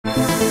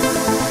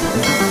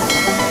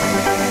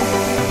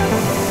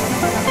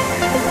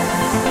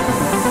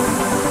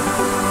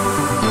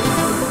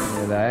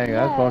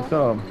fucked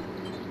up.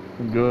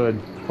 Good.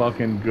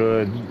 Fucking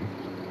good.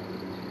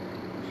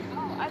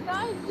 Oh, I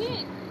thought I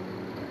did.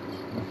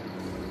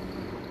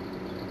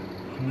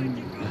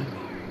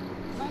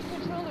 My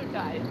controller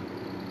died.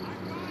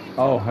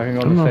 Oh, I can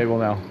go to disable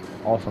now.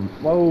 Awesome.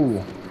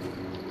 Whoa.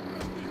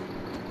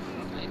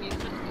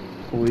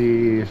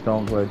 Please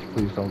don't glitch.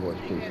 Please don't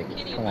glitch. Please don't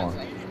glitch. Come on.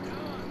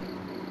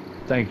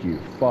 Thank you.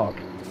 Fuck.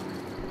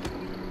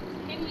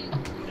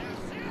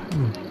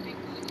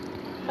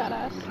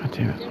 Badass. God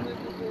damn it.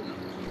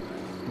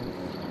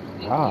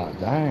 God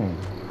dang.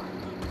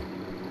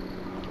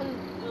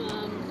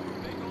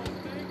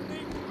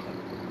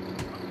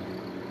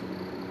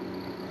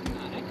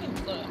 I can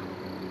look.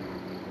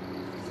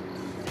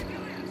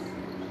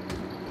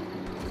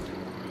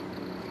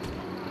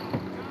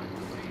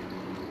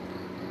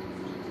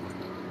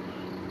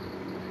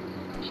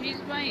 She's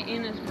by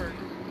Innisburg.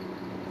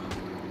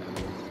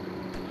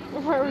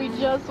 Where we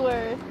just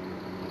were.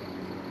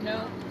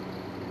 No.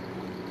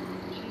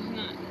 She's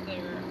not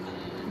there.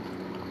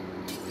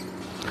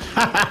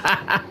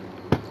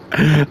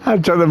 I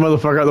tried that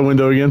motherfucker out the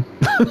window again.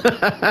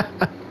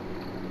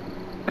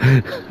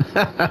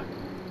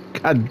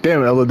 God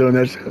damn it, I was doing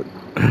that shit.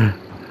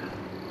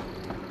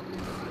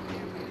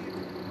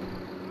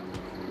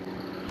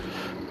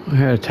 We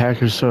had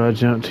attackers, so I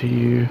jumped to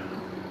you.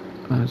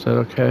 Is that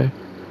okay?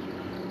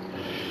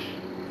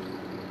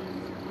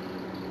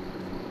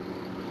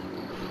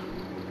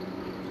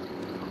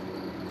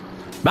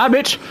 Bye,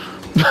 bitch!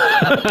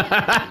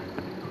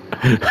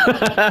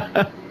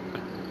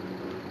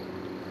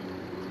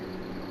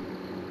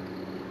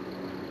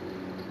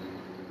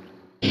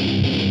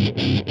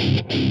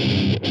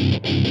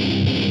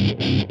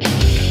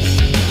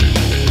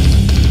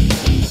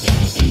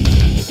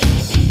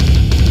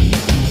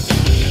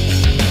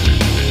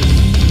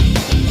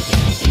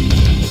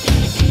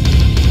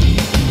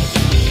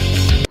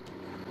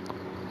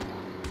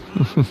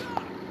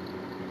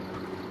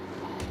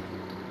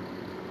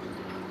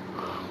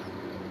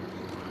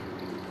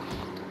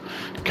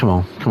 Come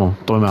on, come on,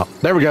 throw him out.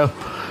 There we go.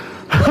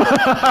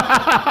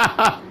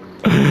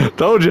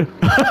 Told you.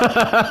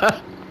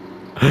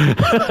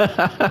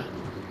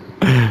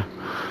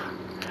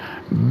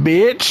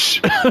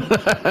 Bitch.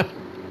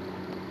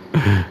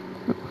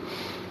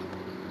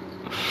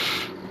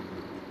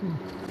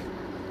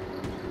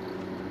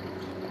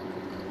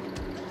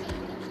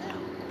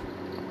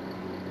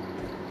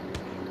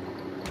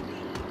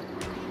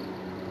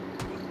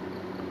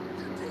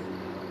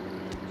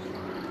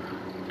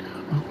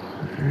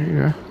 There you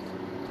go.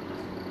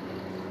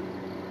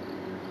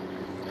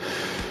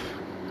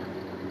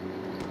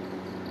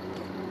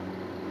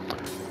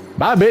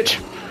 Bye, bitch.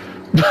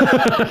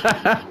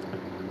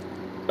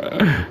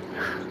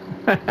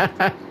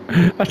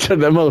 I took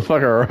that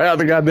motherfucker right out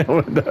the goddamn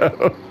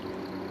window.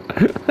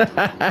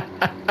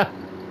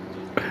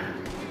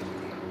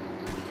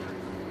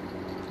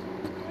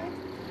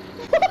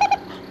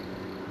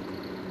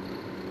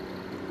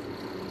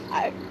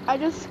 I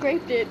just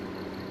scraped it.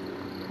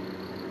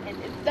 And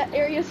that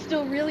area's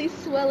still really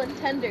swell and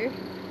tender.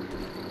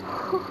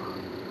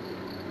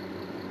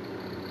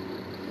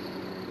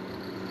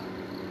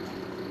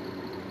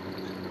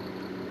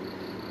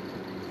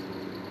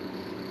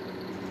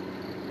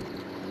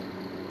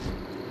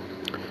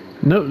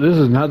 Nope, this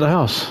is not the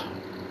house.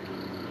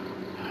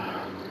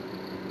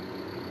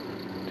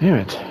 Damn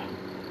it.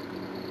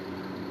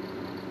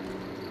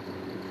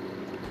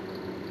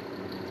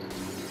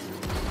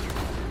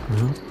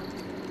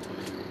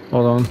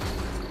 Hold on.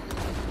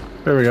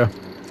 There we go.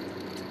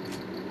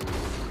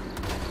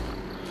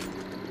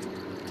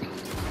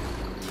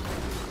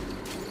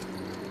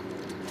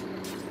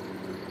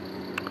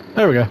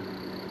 There we go.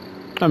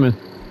 I'm in.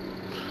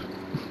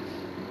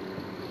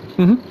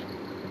 Mm-hmm.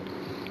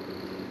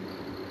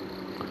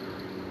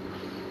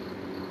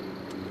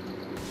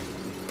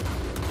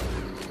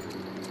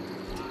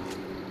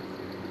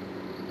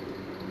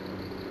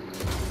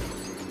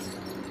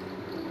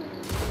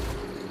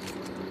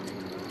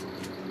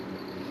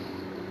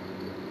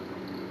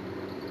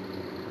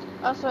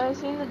 Oh, so I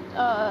seen the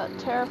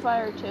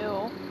Terrifier 2.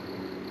 Oh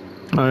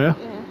yeah?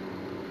 Yeah.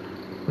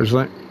 What you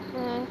think?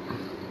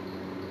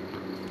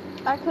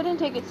 I couldn't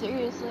take it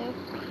seriously.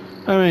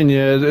 I mean,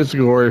 yeah, it's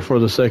gory for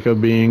the sake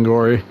of being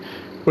gory,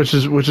 which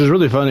is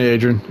really funny.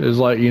 Adrian is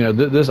like, you know,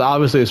 this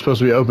obviously is supposed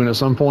to be open at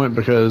some point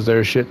because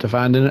there's shit to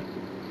find in it.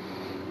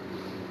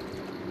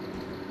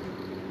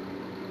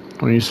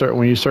 When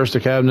you search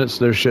the cabinets,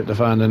 there's shit to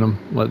find in them,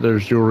 like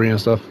there's jewelry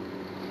and stuff.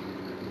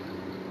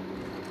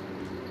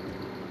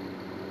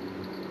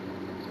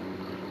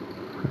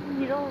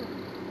 You don't.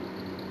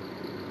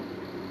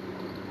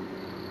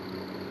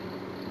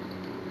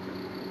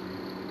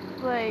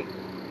 Like,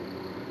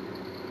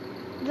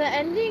 the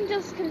ending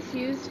just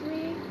confused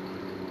me.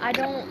 I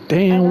don't.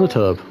 Damn, the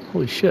tub.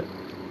 Holy shit.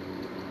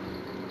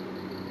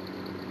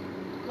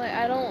 Like,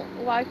 I don't.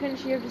 Why couldn't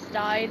she have just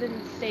died and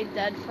stayed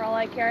dead for all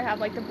I care? Have,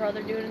 like, the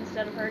brother do it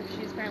instead of her, 'cause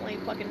she's apparently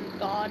fucking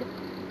God.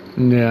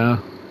 Yeah.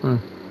 I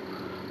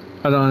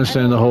don't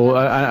understand the whole.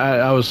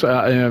 I was. You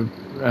know,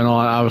 and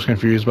I was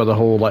confused by the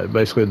whole, like,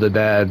 basically the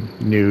dad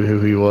knew who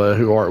he was,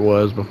 who Art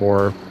was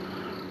before,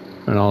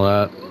 and all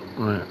that.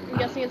 Right. I'm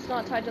guessing it's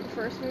not tied to the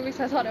first movie, because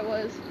I thought it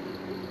was.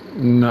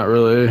 Not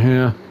really,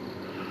 yeah.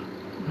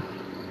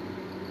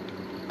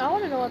 I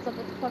want to know what's up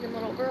with the fucking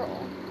little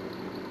girl.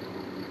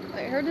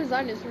 Like, her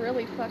design is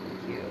really fucking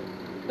cute.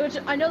 Which,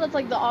 I know that's,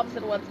 like, the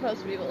opposite of what's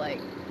supposed to be, but, like,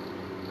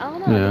 I don't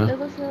know, Yeah. it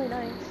looks really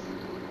nice.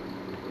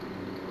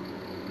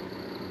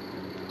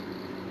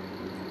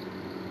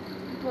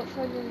 But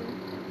fucking...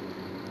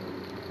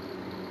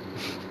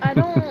 I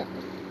don't...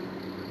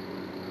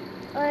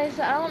 Like I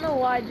said, I don't know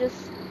why,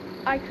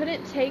 I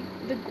couldn't take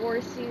the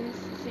gore scenes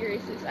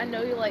seriously. I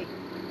know you like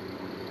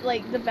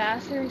the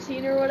bathroom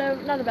scene or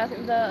whatever, not the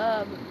bathroom,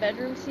 the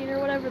bedroom scene or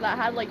whatever that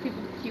had like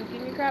people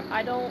puking and crap.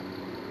 I don't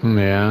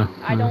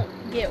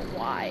get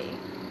why.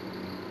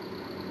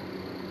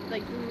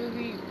 Like the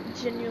movie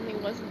genuinely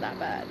wasn't that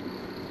bad.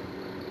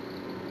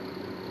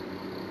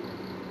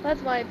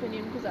 That's my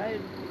opinion because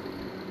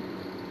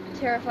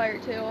Terrifier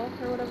 2 or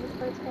whatever the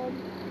fuck it's called.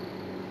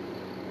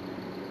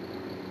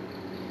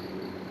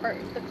 Or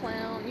the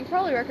clown. You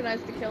probably recognize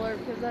the killer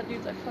because that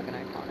dude's like fucking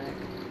iconic.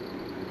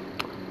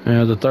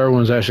 Yeah, the third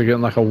one's actually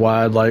getting like a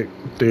wide like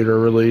theater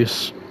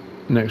release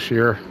next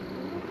year.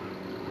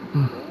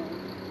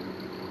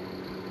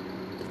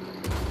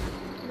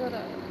 But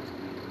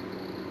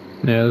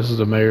Yeah, this is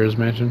the mayor's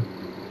mansion.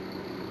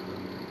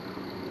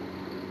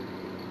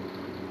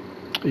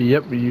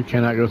 Yep, you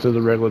cannot go through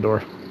the regular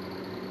door.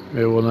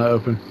 It will not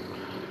open.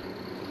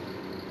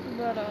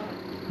 But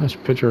Nice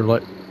picture of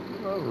like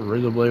a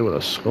razor blade with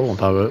a skull on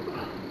top of it.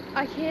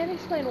 I can't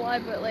explain why,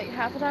 but like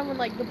half the time when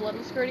like the blood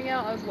was squirting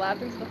out, I was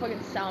laughing because the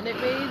fucking sound it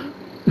made.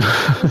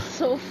 It was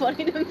so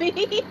funny to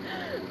me.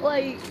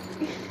 like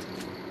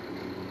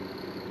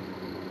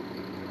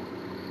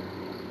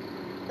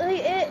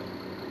it.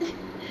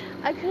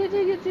 I couldn't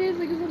take it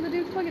seriously because when the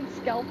dude fucking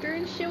scalped her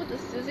and shit with the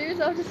scissors,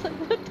 I was just like,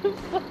 what the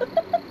fuck?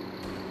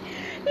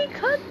 He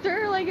cut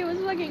through like it was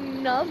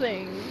fucking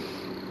nothing.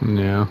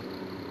 Yeah.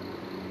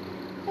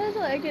 That's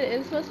what I get.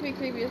 It's supposed to be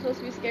creepy. It's supposed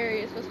to be scary.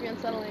 It's supposed to be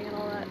unsettling and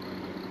all that.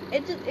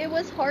 It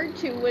was hard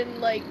to when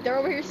like they're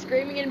over here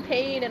screaming in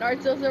pain and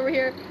Artsel's over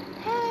here,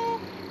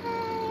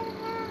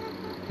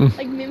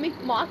 like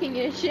mocking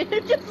it and shit.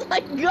 Just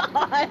like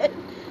God.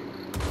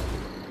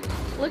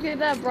 Look at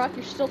that, Brock.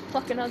 You're still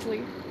fucking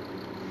ugly.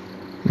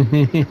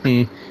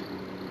 You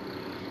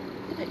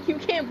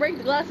can't break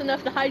the glass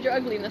enough to hide your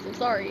ugliness. I'm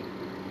sorry.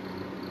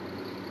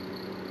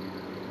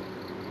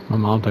 My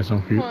mom thinks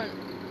I'm cute. Come on.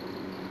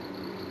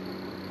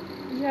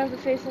 You have the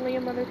face only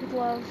a mother could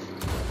love.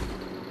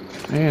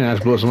 And that's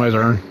blew somebody's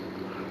urn.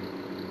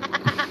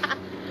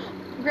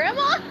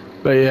 Grandma?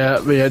 But yeah,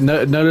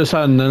 notice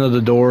how none of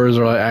the doors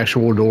are like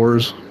actual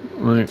doors.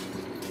 Like,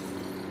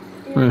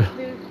 Yeah,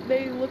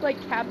 they look like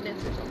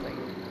cabinets or something.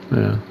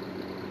 yeah.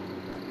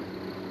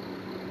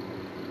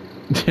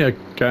 Yeah,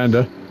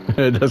 kinda.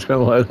 It does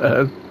kinda like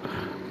that.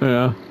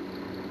 Yeah.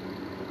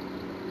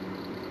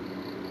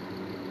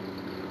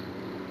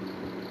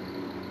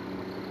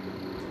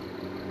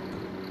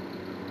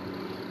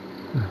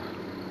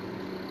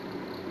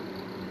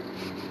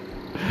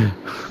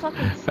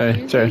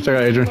 Hey, check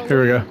out Adrian.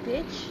 Here we go.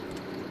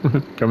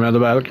 Bitch. Come out of the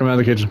bathroom. Come out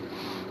of the kitchen.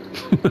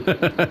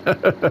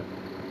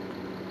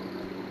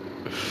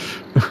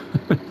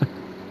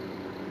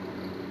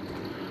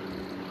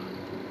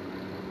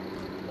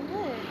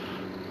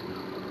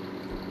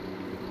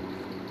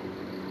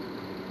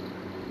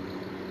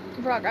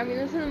 Brock, I mean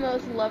this in the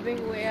most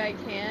loving way I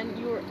can.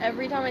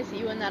 Every time I see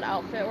you in that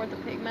outfit or with the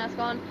pig mask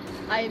on,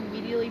 I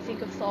immediately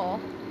think of Saul.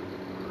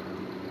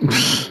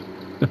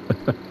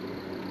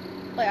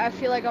 Like I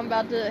feel like I'm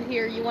about to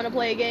hear, you want to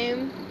play a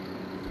game?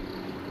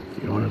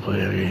 You want to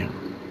play a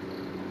game?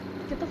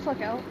 Get the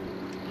fuck out.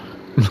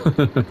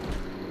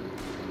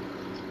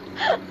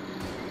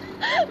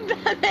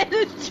 Batman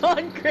is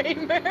John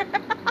Kramer.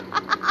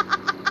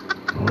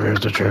 Where's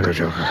the trigger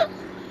joker?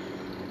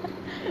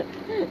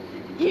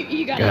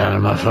 You got Get out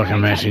of my fucking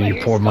mansion,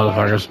 you poor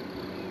motherfuckers.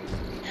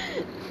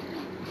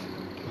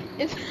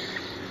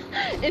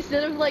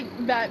 Instead of like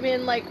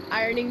Batman like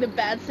ironing the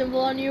bad symbol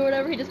on you or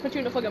whatever, he just puts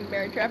you in a fucking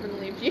bear trap and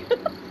leaves you.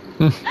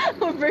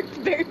 Or bear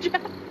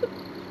trap.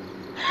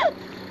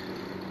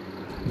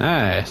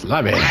 Nice,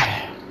 love it.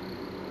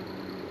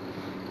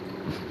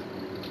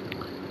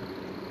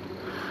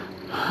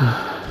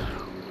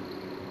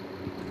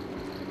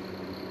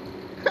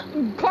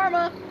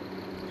 Karma.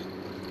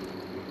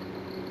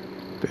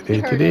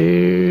 Get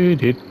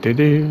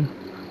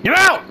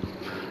out!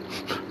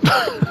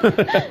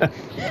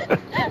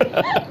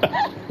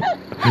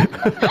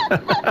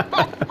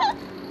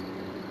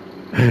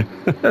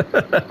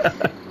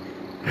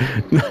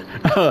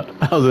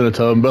 I was in a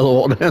tub and Bella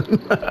walked in.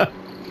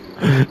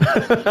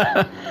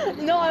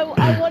 No,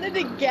 I wanted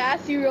to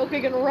gas you real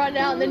quick and run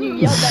out, and then you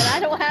yelled that I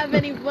don't have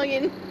any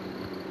fucking.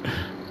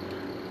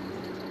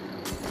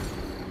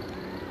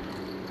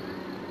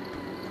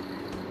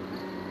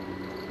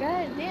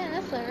 God damn,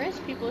 that's some rich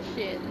people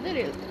shit,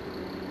 literally.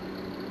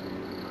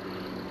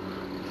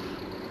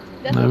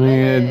 That's I a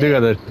mean, bullet. they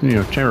got a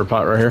chamber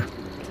pot right here.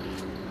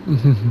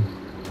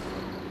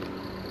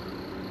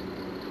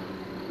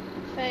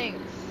 Thanks.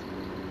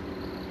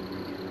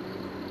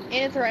 And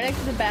it's right next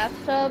to the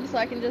bathtub, so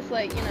I can just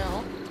like,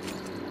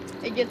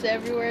 it gets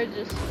everywhere.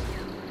 Just.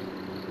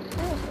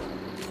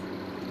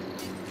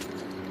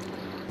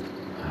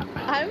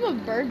 I'm a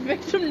bird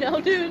victim now,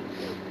 dude.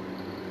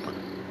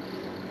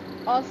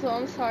 Also,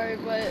 I'm sorry,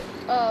 but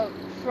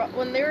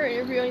when they were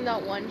interviewing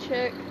that one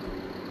chick,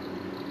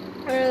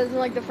 it was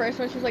like the first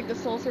one, she's like the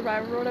sole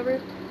survivor or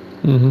whatever.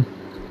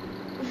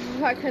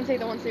 I couldn't take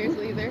that one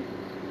seriously either.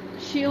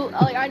 She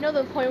like, I know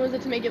the point was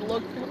it to make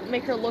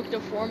her look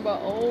deformed, but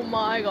oh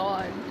my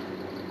god.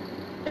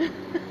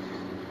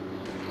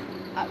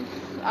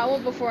 I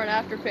want before and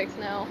after pics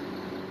now.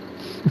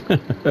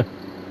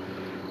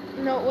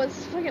 No, what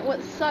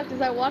sucked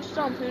is I watched it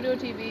on Pluto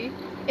TV.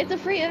 It's a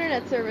free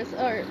internet service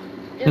or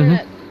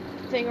internet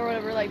thing or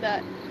whatever like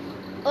that.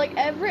 Like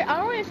I don't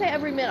want to say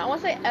every minute. I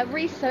want to say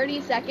every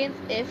 30 seconds,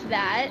 if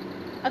that,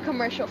 a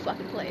commercial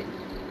fucking played.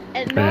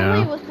 And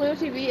normally with Pluto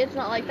TV, it's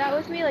not like that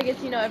with me. Like it's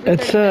every 30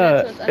 minutes.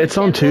 So it's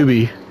on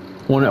Tubi.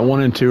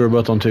 One and two are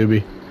both on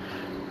Tubi.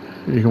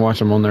 You can watch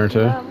them on there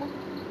too.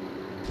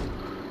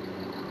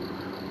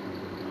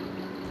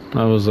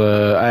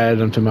 I added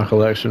them to my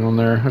collection on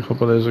there a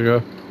couple of days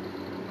ago.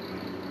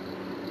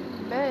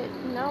 Bet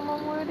now I'm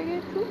on where to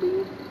get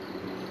Tubi.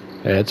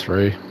 Yeah, it's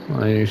free. I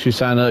mean, if you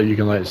sign up, you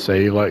can like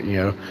save, like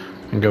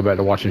and go back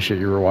to watching shit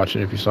you were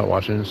watching if you stop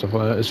watching and stuff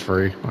like that. It's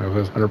free. Like,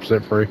 it's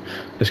 100% free.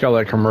 It's got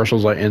like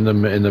commercials like in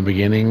the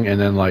beginning, and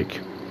then like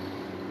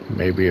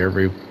maybe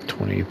every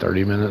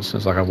 20-30 minutes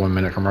it's like a 1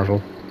 minute commercial.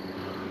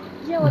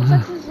 Yeah, what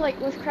sucks is like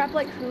with crap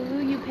like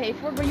Hulu you pay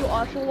for, but you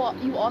also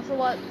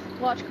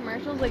watch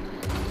commercials. Like,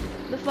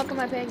 the fuck am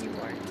I paying you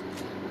for?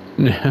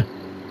 Yeah.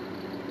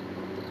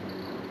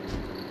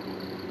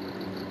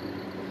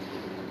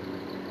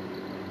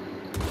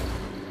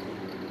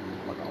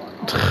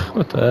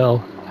 What the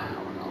hell?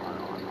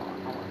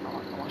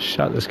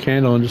 Shot this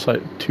candle and just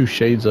like 2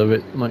 shades of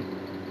it like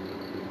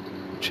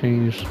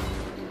changed.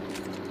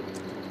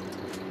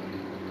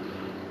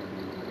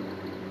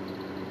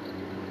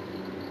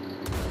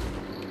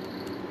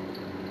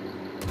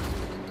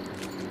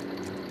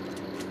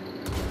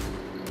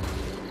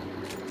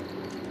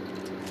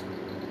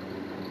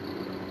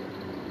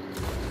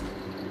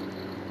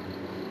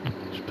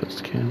 Just put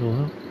this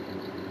candle out.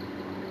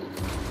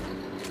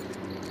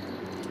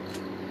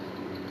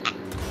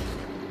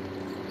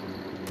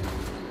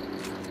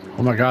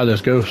 Oh my god, this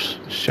ghost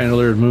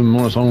chandelier is moving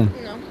on its own.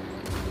 No.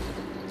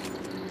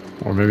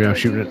 Or maybe I'm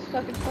shooting it. Just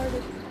fucking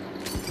farted.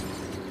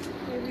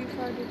 Maybe you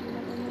farted, you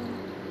never know.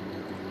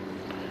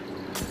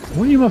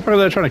 What are you motherfuckers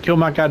that are trying to kill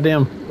my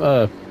goddamn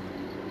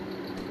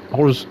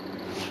horse?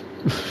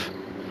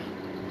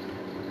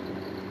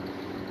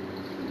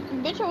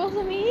 Bitch, it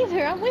wasn't me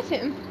either. I'm with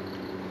him.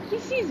 He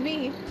sees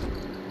me.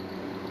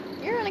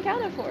 You're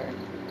unaccounted for.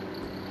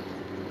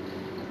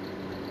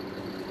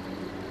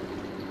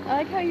 I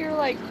like how you're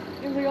like,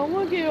 I'm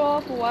gonna get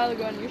off a while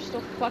ago and you're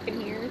still fucking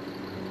here.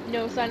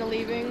 No sign of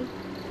leaving.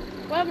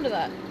 What happened to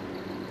that?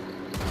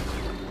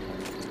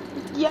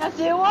 Yes,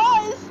 it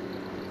was!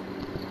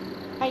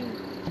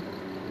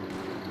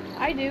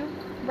 I do.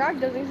 Brock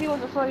doesn't because he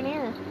wasn't fucking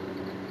here.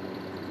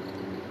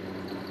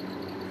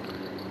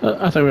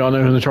 I think we all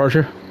know who's in charge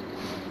here.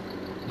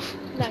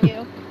 Not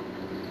you.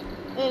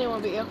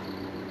 Anyone but you.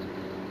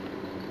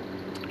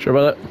 Sure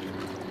about that?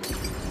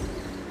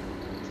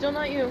 Still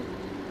not you.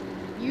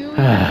 You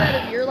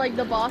said if you're like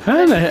the boss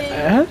How of the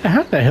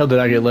everything. hell did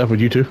I get left with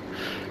you two?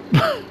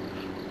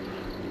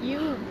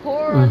 You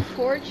poor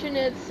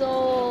unfortunate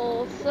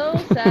soul. So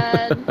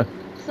sad.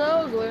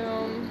 So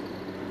gloom.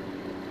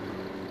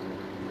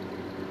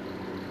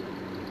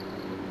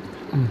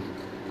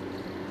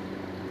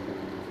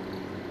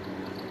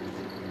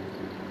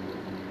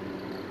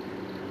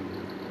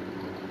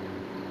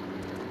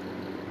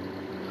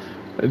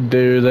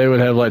 Dude, they would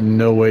have like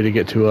no way to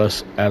get to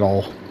us at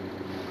all.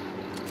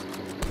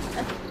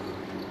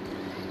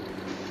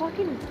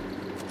 Fucking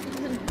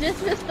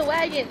dismiss the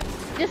wagon.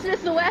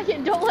 Dismiss the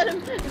wagon. Don't let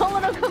him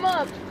come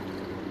up.